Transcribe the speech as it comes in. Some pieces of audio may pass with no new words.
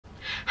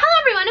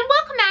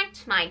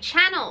to my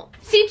channel.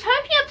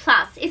 Zootopia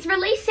Plus is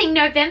releasing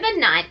November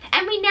 9th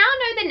and we now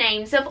know the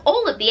names of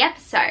all of the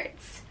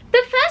episodes.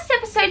 The first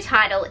episode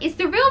title is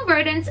The Real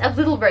Rodents of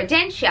Little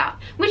Rodentia,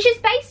 which is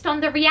based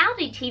on the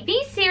reality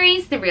TV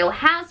series The Real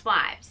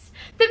Housewives.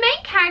 The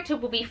main character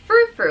will be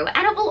Frou Frou,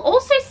 and it will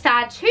also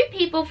star two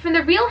people from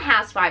the Real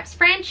Housewives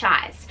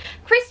franchise,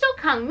 Crystal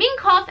Kung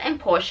Minkoff and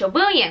Portia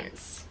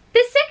Williams.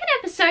 The second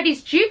episode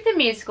is Duke the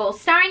Musical,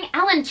 starring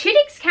Alan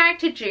Tudyk's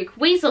character Duke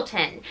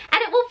Weaselton,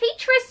 and it will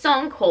feature a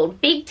song called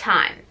Big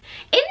Time.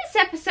 In this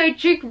episode,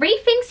 Duke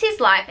rethinks his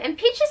life and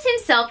pictures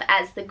himself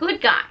as the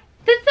good guy.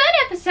 The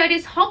third episode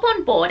is Hopp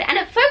on Board, and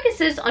it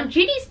focuses on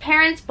Judy's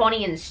parents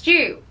Bonnie and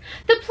Stu.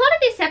 The plot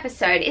of this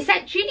episode is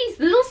that Judy's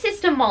little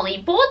sister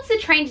Molly boards the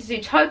train to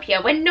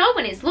Zootopia when no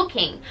one is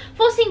looking,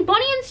 forcing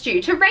Bonnie and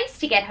Stu to race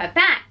to get her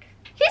back.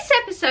 This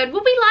episode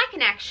will be like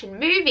an action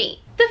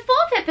movie. The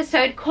fourth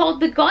episode, called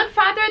The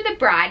Godfather of the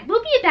Bride,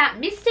 will be about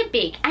Mr.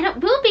 Big, and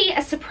it will be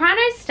a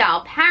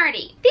Sopranos-style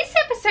parody. This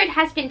episode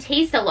has been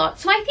teased a lot,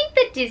 so I think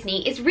that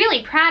Disney is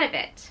really proud of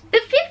it. The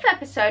fifth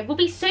episode will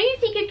be So You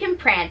Think You Can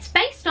Prance,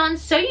 based on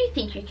So You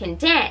Think You Can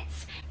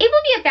Dance. It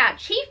will be about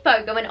Chief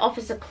Bogo and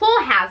Officer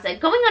Clawhauser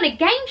going on a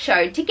game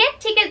show to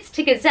get tickets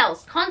to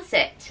Gazelle's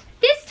concert.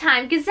 This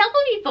time, Gazelle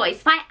will be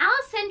voiced by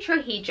Alison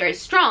Trujillo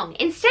Strong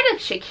instead of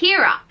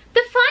Shakira.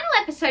 The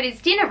final episode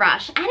is Dinner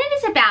Rush, and it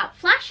is about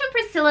Flash and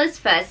Priscilla's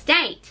first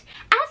date.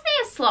 As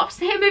they are sloths,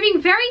 they are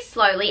moving very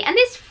slowly, and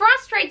this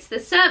frustrates the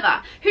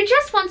server, who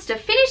just wants to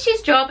finish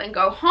his job and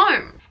go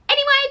home.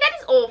 Anyway, that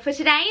is all for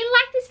today.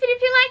 Like this video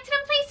if you liked it,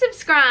 and please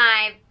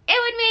subscribe.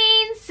 It would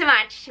mean so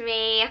much to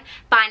me.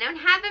 Bye now and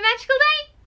have a magical day.